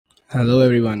Hello,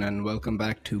 everyone, and welcome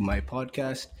back to my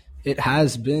podcast. It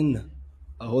has been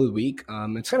a whole week.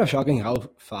 It's kind of shocking how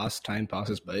fast time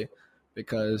passes by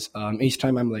because each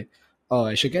time I'm like, oh,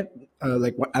 I should get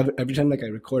every time like I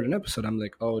record an episode, I'm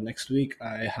like, oh, next week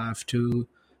I have to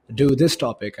do this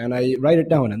topic, and I write it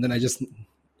down, and then I just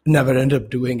never end up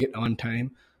doing it on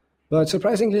time. But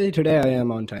surprisingly, today I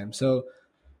am on time. So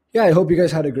yeah, I hope you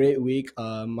guys had a great week.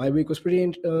 My week was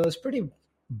pretty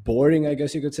boring, I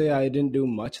guess you could say. I didn't do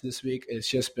much this week. It's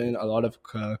just been a lot of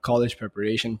college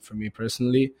preparation for me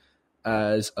personally,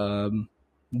 as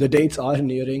the dates are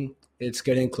nearing. It's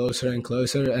getting closer and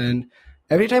closer, and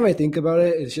every time I think about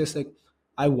it, it's just like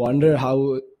I wonder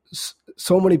how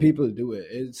so many people do it.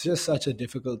 It's just such a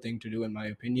difficult thing to do, in my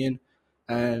opinion.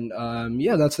 And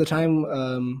yeah, that's the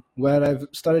time where I've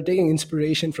started taking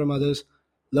inspiration from others,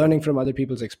 learning from other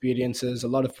people's experiences, a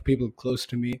lot of people close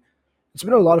to me. It's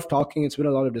been a lot of talking, it's been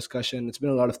a lot of discussion, it's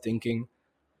been a lot of thinking.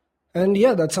 And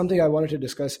yeah, that's something I wanted to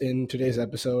discuss in today's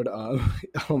episode.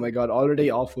 Oh my God, already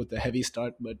off with the heavy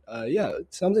start. But yeah,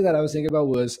 something that I was thinking about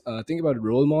was thinking about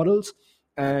role models.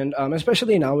 And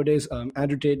especially nowadays,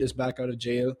 Andrew Tate is back out of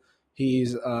jail.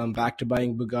 He's back to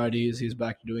buying Bugattis, he's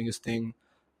back to doing his thing.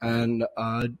 And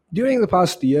during the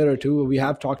past year or two, we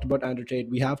have talked about Andrew Tate,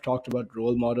 we have talked about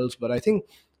role models, but I think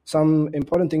some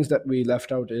important things that we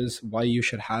left out is why you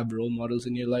should have role models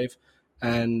in your life.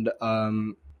 And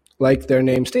like their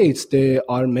name states, they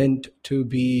are meant to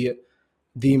be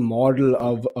the model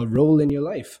of a role in your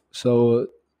life. So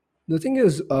the thing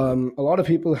is, a lot of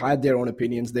people had their own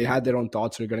opinions. They had their own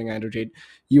thoughts regarding Andrew Tate.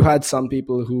 You had some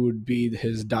people who would be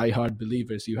his diehard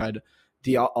believers. You had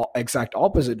the exact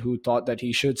opposite, who thought that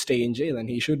he should stay in jail and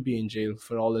he should be in jail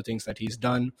for all the things that he's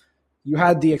done. You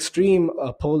had the extreme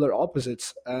polar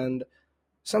opposites, and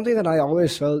something that I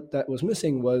always felt that was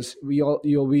missing was we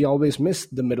always miss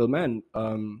the middleman,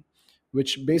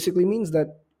 which basically means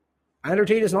that Andrew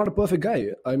Tate is not a perfect guy.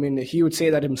 I mean, he would say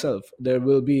that himself. There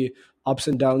will be ups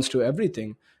and downs to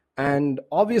everything. And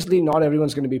obviously, not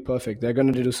everyone's going to be perfect. They're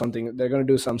going to do something, they're going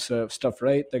to do some stuff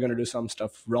right, they're going to do some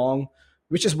stuff wrong,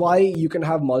 which is why you can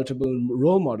have multiple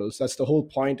role models. That's the whole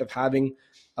point of having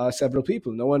several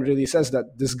people. No one really says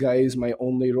that this guy is my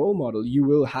only role model. You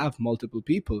will have multiple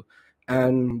people.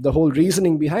 And the whole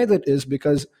reasoning behind it is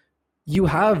because you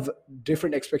have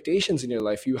different expectations in your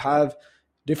life. You have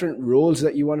different roles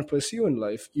that you want to pursue in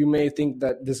life. You may think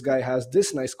that this guy has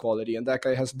this nice quality and that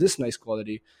guy has this nice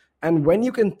quality. And when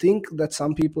you can think that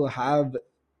some people have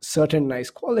certain nice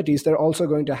qualities, they're also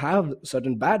going to have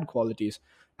certain bad qualities.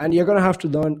 And you're going to have to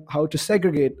learn how to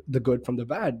segregate the good from the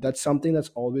bad. That's something that's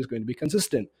always going to be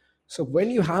consistent. So when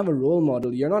you have a role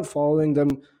model, you're not following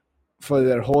them for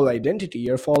their whole identity.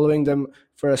 You're following them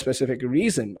for a specific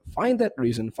reason. Find that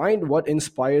reason. Find what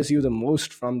inspires you the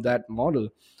most from that model.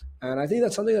 And I think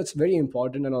that's something that's very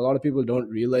important, and a lot of people don't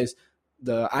realize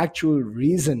the actual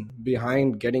reason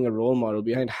behind getting a role model,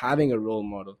 behind having a role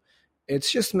model.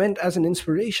 It's just meant as an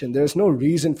inspiration. There's no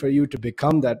reason for you to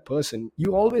become that person.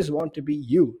 You always want to be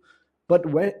you. But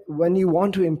when you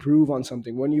want to improve on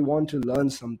something, when you want to learn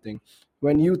something,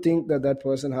 when you think that that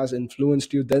person has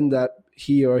influenced you, then that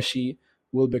he or she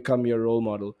will become your role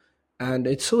model. And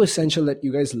it's so essential that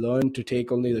you guys learn to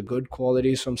take only the good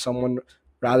qualities from someone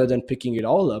rather than picking it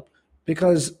all up.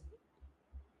 Because,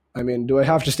 I mean, do I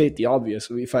have to state the obvious?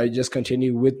 If I just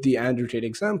continue with the Andrew Tate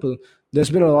example, there's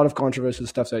been a lot of controversial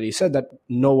stuff that he said that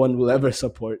no one will ever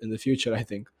support in the future, I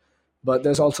think. But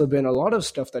there's also been a lot of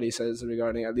stuff that he says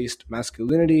regarding at least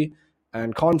masculinity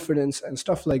and confidence and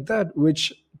stuff like that,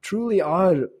 which truly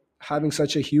are having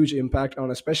such a huge impact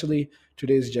on especially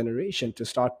today's generation, to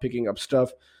start picking up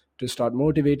stuff, to start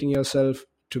motivating yourself,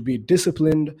 to be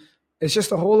disciplined. It's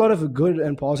just a whole lot of good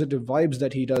and positive vibes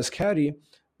that he does carry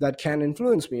that can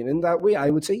influence me. And in that way,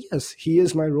 I would say, yes, he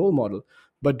is my role model.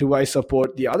 But do I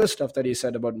support the other stuff that he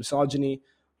said about misogyny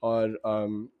or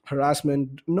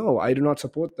harassment? No, I do not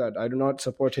support that. I do not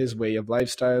support his way of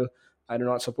lifestyle. I do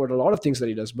not support a lot of things that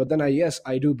he does. But then yes,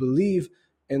 I do believe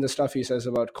in the stuff he says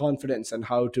about confidence and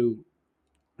how to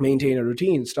maintain a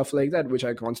routine, stuff like that, which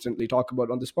I constantly talk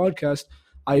about on this podcast.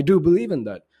 I do believe in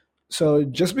that. So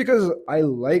just because I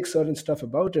like certain stuff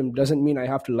about him doesn't mean I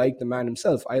have to like the man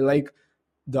himself. I like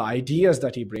the ideas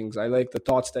that he brings. I like the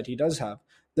thoughts that he does have.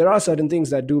 There are certain things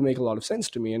that do make a lot of sense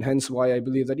to me, and hence why I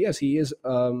believe that yes, he is.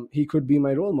 He could be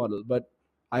my role model. But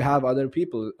I have other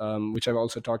people, which I've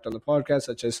also talked on the podcast,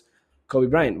 such as Kobe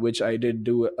Bryant, which I did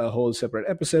do a whole separate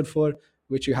episode for,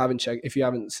 which you haven't checked. If you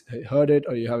haven't heard it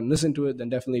or you haven't listened to it, then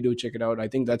definitely do check it out. I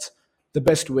think that's the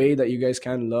best way that you guys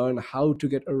can learn how to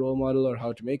get a role model or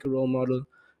how to make a role model.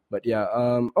 But yeah,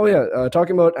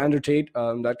 talking about Andrew Tate,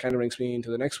 that kind of brings me into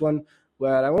the next one,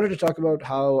 where I wanted to talk about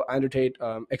how Andrew Tate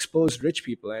exposed rich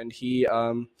people, and he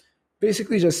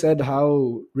basically just said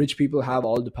how rich people have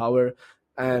all the power,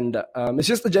 and it's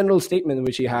just the general statement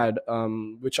which he had,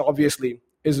 which obviously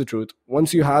is the truth.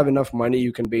 Once you have enough money,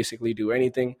 you can basically do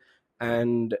anything.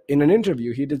 And in an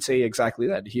interview, he did say exactly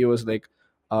that. He was like,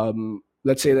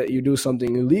 let's say that you do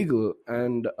something illegal,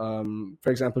 and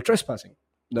for example, trespassing.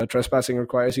 The trespassing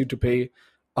requires you to pay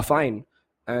a fine,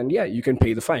 and yeah, you can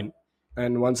pay the fine.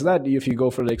 And once that, if you go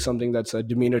for like something that's a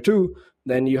demeanor two,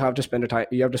 then you have to spend a time.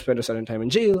 You have to spend a certain time in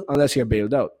jail unless you're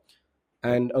bailed out.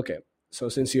 And okay, so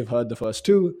since you've heard the first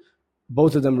two,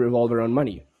 both of them revolve around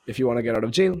money. If you want to get out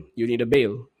of jail, you need a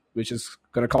bail, which is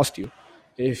going to cost you.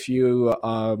 If you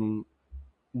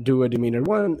do a demeanor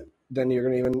one, then you're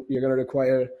going to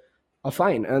require a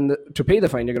fine, and to pay the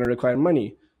fine, you're going to require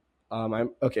money.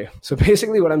 I'm okay. So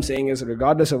basically, what I'm saying is,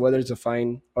 regardless of whether it's a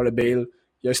fine or a bail,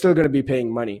 you're still going to be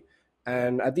paying money.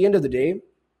 And at the end of the day,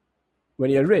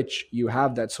 when you're rich, you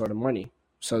have that sort of money.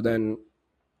 So then,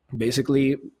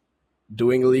 basically,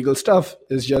 doing illegal stuff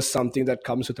is just something that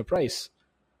comes with a price.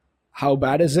 How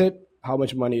bad is it? How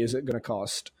much money is it going to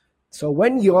cost? So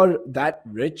when you're that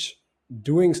rich,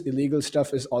 doing illegal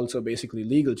stuff is also basically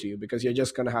legal to you because you're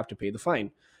just going to have to pay the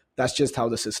fine. That's just how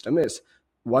the system is.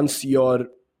 Once you're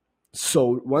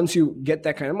once you get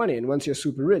that kind of money and once you're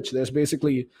super rich, there's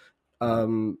basically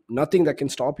nothing that can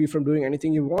stop you from doing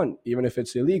anything you want, even if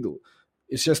it's illegal.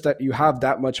 It's just that you have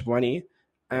that much money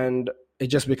and it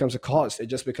just becomes a cost. It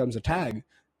just becomes a tag.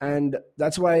 And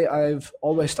that's why I've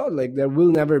always thought like there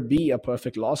will never be a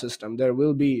perfect law system. There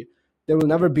will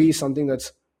never be something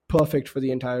that's perfect for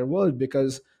the entire world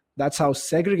because that's how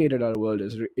segregated our world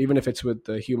is, even if it's with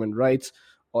the human rights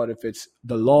or if it's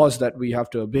the laws that we have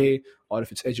to obey or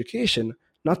if it's education.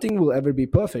 Nothing will ever be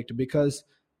perfect because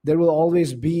there will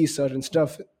always be certain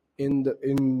stuff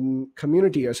in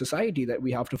community or society that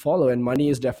we have to follow, and money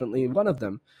is definitely one of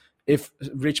them. If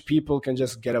rich people can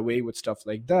just get away with stuff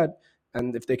like that,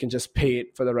 and if they can just pay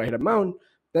it for the right amount,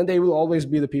 then they will always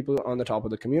be the people on the top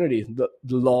of the community. The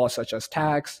law, such as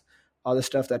tax, other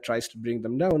stuff that tries to bring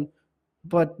them down.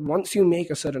 But once you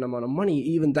make a certain amount of money,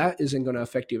 even that isn't going to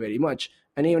affect you very much.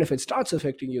 And even if it starts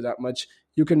affecting you that much,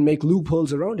 you can make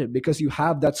loopholes around it because you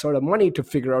have that sort of money to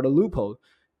figure out a loophole.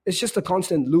 It's just a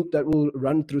constant loop that will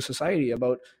run through society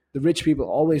about the rich people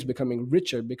always becoming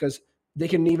richer because they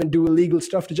can even do illegal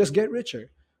stuff to just get richer.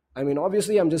 I mean,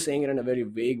 obviously, I'm just saying it in a very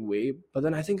vague way, but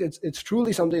then I think it's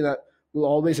truly something that will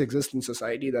always exist in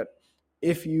society, that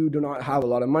if you do not have a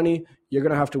lot of money, you're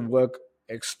going to have to work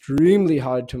extremely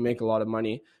hard to make a lot of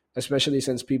money, especially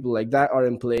since people like that are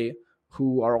in play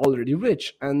who are already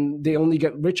rich and they only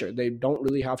get richer. They don't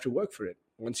really have to work for it.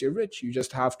 Once you're rich, you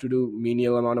just have to do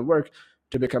menial amount of work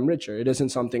to become richer. It isn't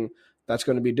something that's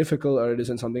going to be difficult, or it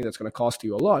isn't something that's going to cost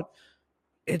you a lot.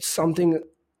 It's something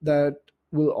that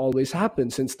will always happen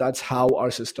since that's how our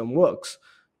system works,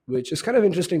 which is kind of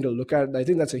interesting to look at. I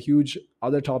think that's a huge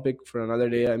other topic for another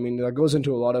day. I mean, that goes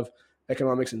into a lot of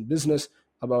economics and business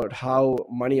about how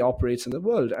money operates in the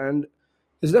world. And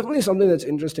it's definitely something that's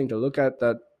interesting to look at,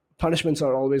 that punishments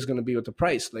are always going to be with a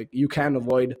price. Like, you can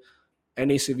avoid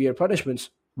any severe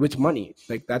punishments with money.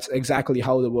 Like, that's exactly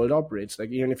how the world operates. Like,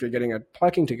 even if you're getting a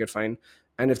parking ticket fine,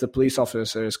 and if the police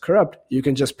officer is corrupt, you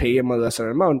can just pay him a lesser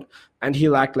amount and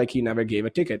he'll act like he never gave a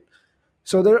ticket.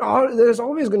 So there's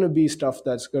always going to be stuff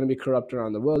that's going to be corrupt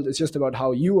around the world. It's just about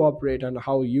how you operate and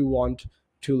how you want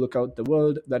to look out the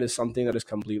world. That is something that is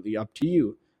completely up to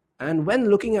you. And when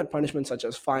looking at punishments such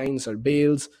as fines or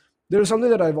bails, there's something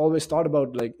that I've always thought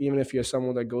about. Like, even if you're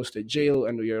someone that goes to jail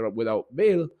and you're without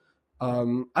bail,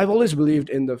 I've always believed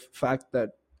in the fact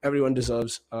that everyone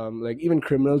deserves, like even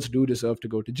criminals do deserve to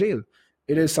go to jail.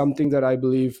 It is something that I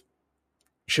believe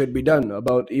should be done,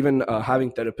 about even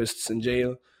having therapists in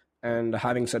jail and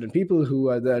having certain people who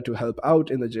are there to help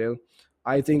out in the jail.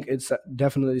 I think it's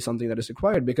definitely something that is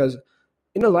required because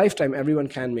in a lifetime, everyone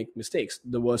can make mistakes.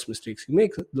 The worse mistakes you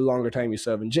make, the longer time you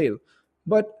serve in jail.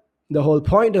 But the whole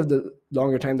point of the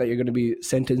longer time that you're going to be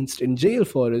sentenced in jail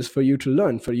for is for you to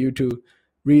learn, for you to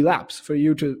relapse, for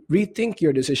you to rethink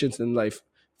your decisions in life,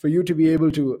 for you to be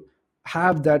able to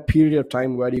have that period of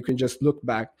time where you can just look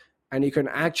back and you can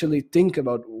actually think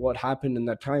about what happened in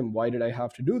that time. Why did I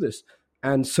have to do this?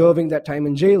 And serving that time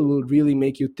in jail will really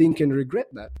make you think and regret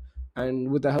that. And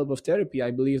with the help of therapy,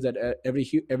 I believe that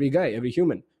every guy, every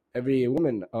human, every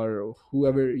woman, or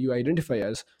whoever you identify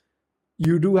as,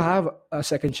 you do have a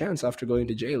second chance after going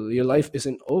to jail. Your life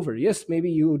isn't over. Yes,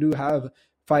 maybe you do have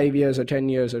 5 years or 10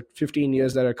 years or 15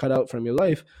 years that are cut out from your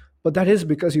life, but that is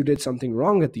because you did something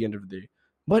wrong at the end of the day.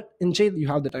 But in jail, you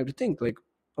have the time to think, like,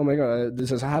 oh my god, this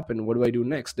has happened, what do I do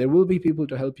next? There will be people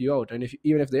to help you out, and if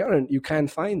even if they aren't, you can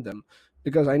find them,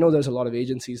 because I know there's a lot of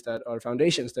agencies that are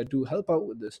foundations that do help out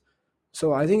with this.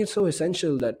 So I think it's so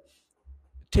essential that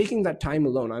taking that time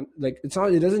alone, I'm like, it's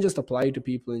not, it doesn't just apply to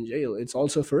people in jail, it's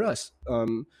also for us.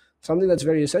 Something that's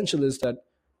very essential is that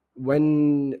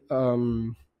when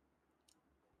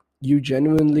you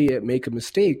genuinely make a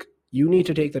mistake, you need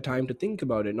to take the time to think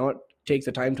about it, not take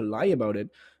the time to lie about it,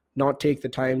 not take the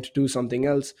time to do something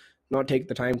else, not take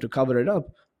the time to cover it up,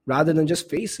 rather than just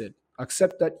face it.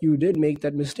 Accept that you did make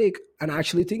that mistake and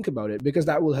actually think about it, because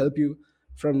that will help you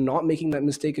from not making that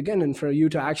mistake again, and for you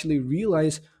to actually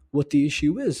realize what the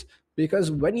issue is. Because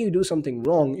when you do something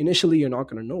wrong, initially you're not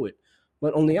going to know it,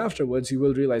 but only afterwards you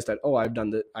will realize that, oh, I've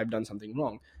done something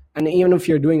wrong. And even if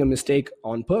you're doing a mistake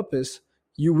on purpose,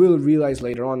 you will realize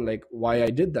later on like why I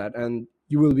did that, and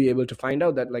you will be able to find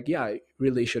out that like, yeah, I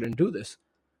really shouldn't do this.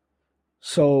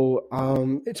 So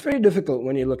it's very difficult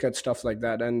when you look at stuff like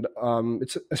that, and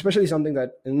it's especially something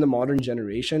that in the modern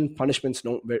generation punishments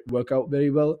don't work out very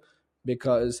well,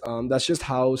 because that's just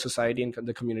how society and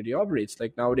the community operates.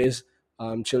 Like nowadays,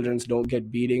 children don't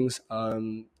get beatings.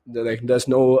 Like there's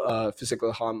no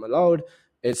physical harm allowed.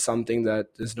 It's something that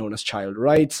is known as child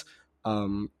rights.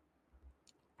 Um,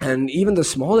 and even the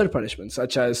smaller punishments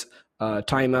such as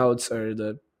timeouts or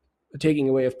the taking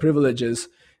away of privileges,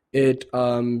 it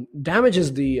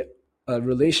damages the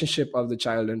relationship of the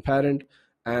child and parent,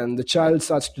 and the child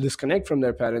starts to disconnect from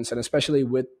their parents. And especially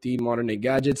with the modern day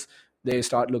gadgets, they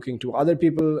start looking to other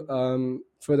people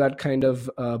for that kind of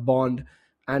bond,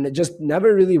 and it just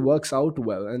never really works out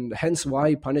well. And hence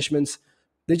why punishments,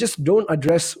 they just don't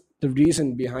address the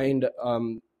reason behind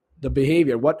the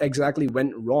behavior, what exactly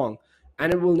went wrong,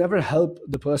 and it will never help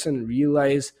the person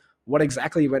realize what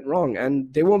exactly went wrong,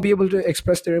 and they won't be able to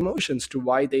express their emotions to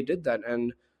why they did that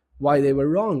and why they were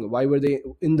wrong, why were they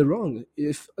in the wrong.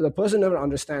 If the person never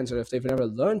understands, or if they've never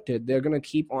learned it, they're going to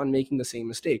keep on making the same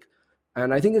mistake.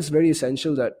 And I think it's very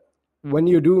essential that when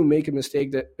you do make a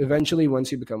mistake, that eventually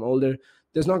once you become older,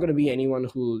 there's not going to be anyone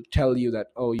who'll tell you that,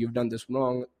 oh, you've done this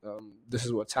wrong, this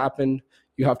is what's happened,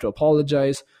 you have to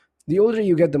apologize. The older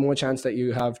you get, the more chance that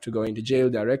you have to go into jail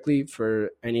directly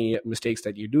for any mistakes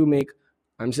that you do make.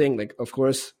 I'm saying, like, of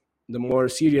course, the more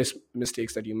serious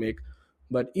mistakes that you make,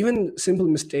 but even simple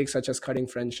mistakes such as cutting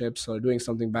friendships or doing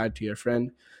something bad to your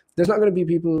friend, they're not going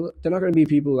to be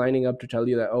people lining up to tell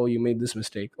you that, oh, you made this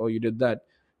mistake, or you did that.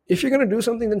 If you're going to do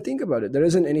something, then think about it. There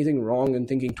isn't anything wrong in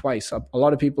thinking twice. A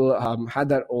lot of people had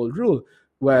that old rule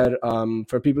where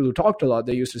for people who talked a lot,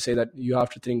 they used to say that you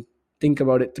have to think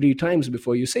about it 3 times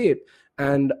before you say it.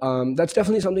 And that's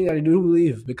definitely something that I do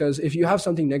believe, because if you have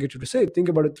something negative to say, think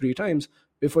about it 3 times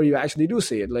before you actually do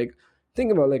say it. Like,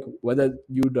 think about like whether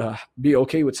you'd be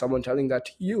okay with someone telling that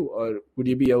to you, or would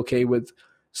you be okay with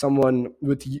someone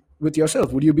with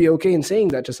yourself? Would you be okay in saying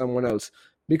that to someone else?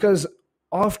 Because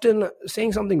often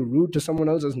saying something rude to someone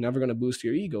else is never going to boost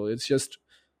your ego. It's just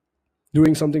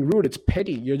doing something rude. It's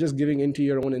petty. You're just giving into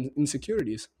your own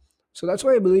insecurities. So that's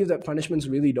why I believe that punishments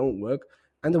really don't work.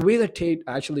 And the way that Tate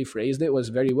actually phrased it was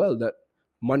very well, that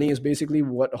money is basically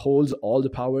what holds all the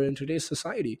power in today's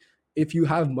society. If you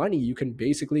have money, you can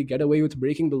basically get away with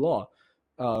breaking the law.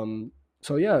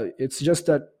 So yeah, it's just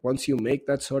that once you make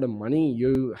that sort of money,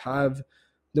 you have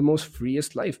the most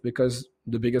freest life, because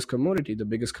the biggest commodity, the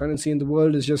biggest currency in the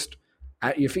world is just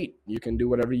at your feet. You can do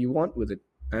whatever you want with it.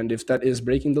 And if that is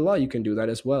breaking the law, you can do that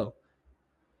as well.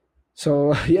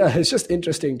 So yeah, it's just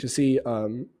interesting to see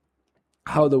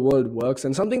how the world works.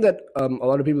 And something that a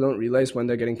lot of people don't realize when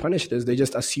they're getting punished is they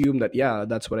just assume that, yeah,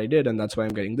 that's what I did and that's why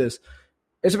I'm getting this.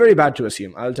 It's very bad to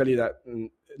assume. I'll tell you that,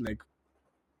 like,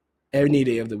 any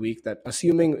day of the week, that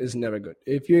assuming is never good.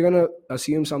 If you're going to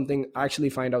assume something,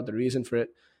 actually find out the reason for it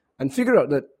and figure out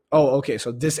that, oh, okay,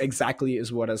 so this exactly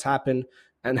is what has happened,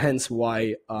 and hence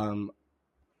why I'm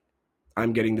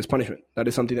getting this punishment. That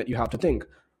is something that you have to think.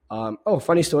 Oh,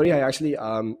 funny story. I actually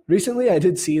recently I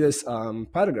did see this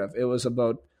paragraph. It was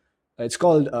about. It's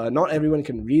called "Not Everyone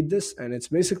Can Read This," and it's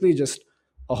basically just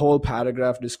a whole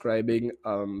paragraph describing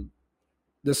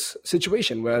this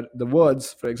situation where the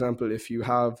words, for example, if you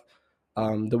have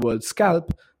the word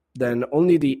scalp, then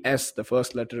only the S, the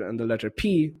first letter, and the letter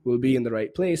P will be in the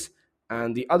right place,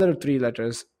 and the other 3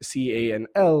 letters, C, A, and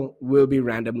L, will be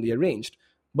randomly arranged.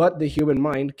 But the human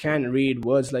mind can read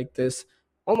words like this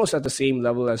almost at the same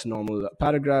level as normal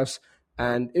paragraphs.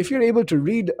 And if you're able to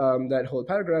read that whole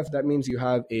paragraph, that means you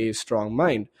have a strong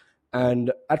mind.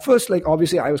 And at first, like,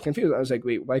 obviously I was confused. I was like,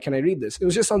 wait, why can I read this? It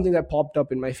was just something that popped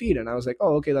up in my feed, and I was like,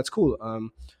 oh, okay, that's cool.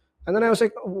 And then I was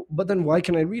like, oh, but then why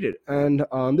can I read it? And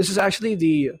this is actually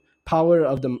the power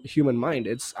of the human mind.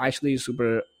 It's actually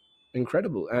super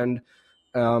incredible. And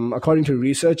according to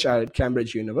research at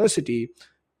Cambridge University,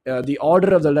 the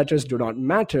order of the letters do not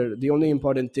matter. The only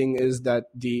important thing is that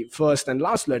the first and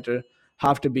last letter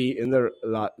have to be in the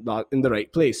in the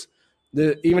right place.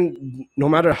 Even no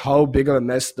matter how big of a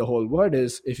mess the whole word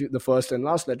is, if the first and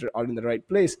last letter are in the right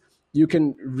place, you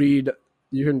can read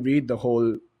the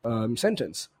whole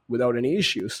sentence without any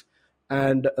issues.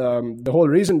 And the whole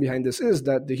reason behind this is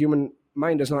that the human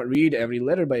mind does not read every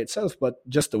letter by itself, but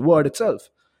just the word itself.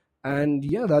 And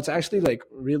yeah, that's actually like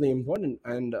really important.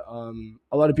 And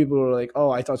a lot of people are like,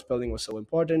 oh, I thought spelling was so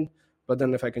important, but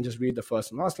then if I can just read the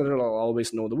first and last letter, I'll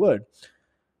always know the word.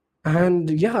 And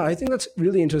yeah, I think that's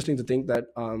really interesting to think that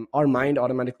our mind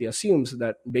automatically assumes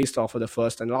that based off of the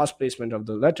first and last placement of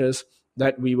the letters,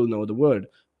 that we will know the word.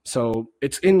 So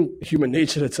it's in human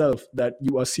nature itself that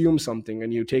you assume something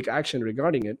and you take action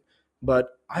regarding it. But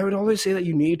I would always say that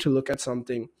you need to look at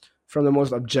something from the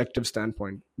most objective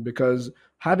standpoint, because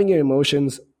having your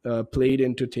emotions played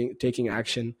into taking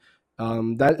action,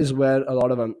 that is where a lot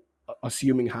of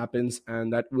assuming happens,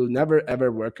 and that will never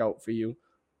ever work out for you.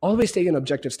 Always take an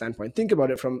objective standpoint. Think about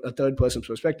it from a third person's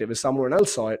perspective. If someone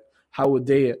else saw it, how would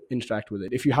they interact with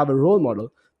it? If you have a role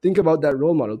model, think about that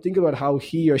role model. Think about how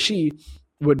he or she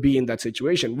would be in that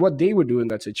situation, what they would do in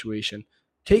that situation.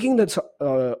 Taking that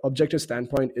objective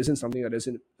standpoint isn't something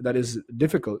that is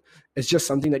difficult. It's just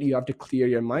something that you have to clear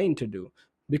your mind to do,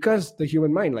 because the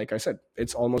human mind, like I said,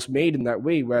 it's almost made in that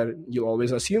way where you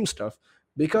always assume stuff,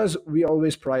 because we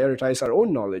always prioritize our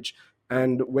own knowledge.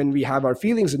 And when we have our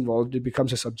feelings involved, it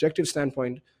becomes a subjective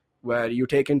standpoint where you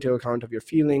take into account of your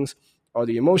feelings or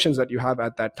the emotions that you have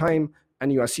at that time,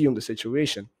 and you assume the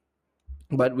situation.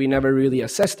 But we never really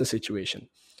assess the situation.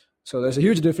 So there's a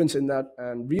huge difference in that,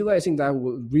 and realizing that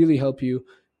will really help you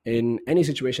in any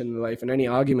situation in life and any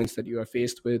arguments that you are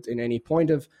faced with in any point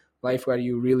of life where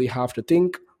you really have to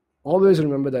think. Always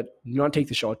remember that do not take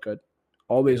the shortcut.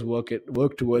 Always work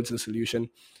towards the solution,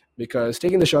 because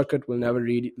taking the shortcut will never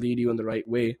lead you in the right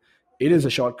way. It is a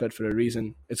shortcut for a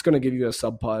reason. It's going to give you a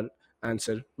subpar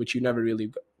answer, which you never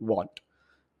really want.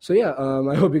 So yeah,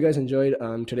 I hope you guys enjoyed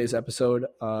today's episode.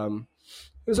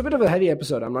 It was a bit of a heavy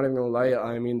episode. I'm not even gonna lie.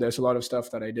 I mean, there's a lot of stuff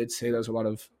that I did say. There's a lot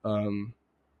of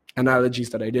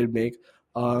analogies that I did make.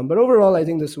 But overall, I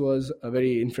think this was a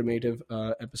very informative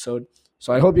episode.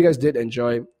 So I hope you guys did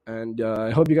enjoy, and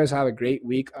I hope you guys have a great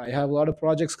week. I have a lot of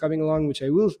projects coming along, which I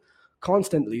will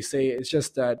constantly say. It's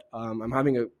just that I'm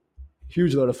having a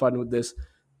huge lot of fun with this.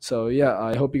 So yeah,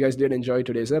 I hope you guys did enjoy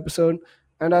today's episode.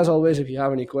 And as always, if you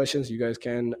have any questions, you guys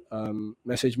can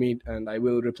message me and I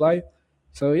will reply.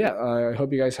 So yeah, I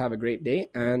hope you guys have a great day,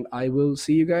 and I will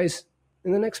see you guys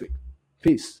in the next week.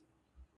 Peace.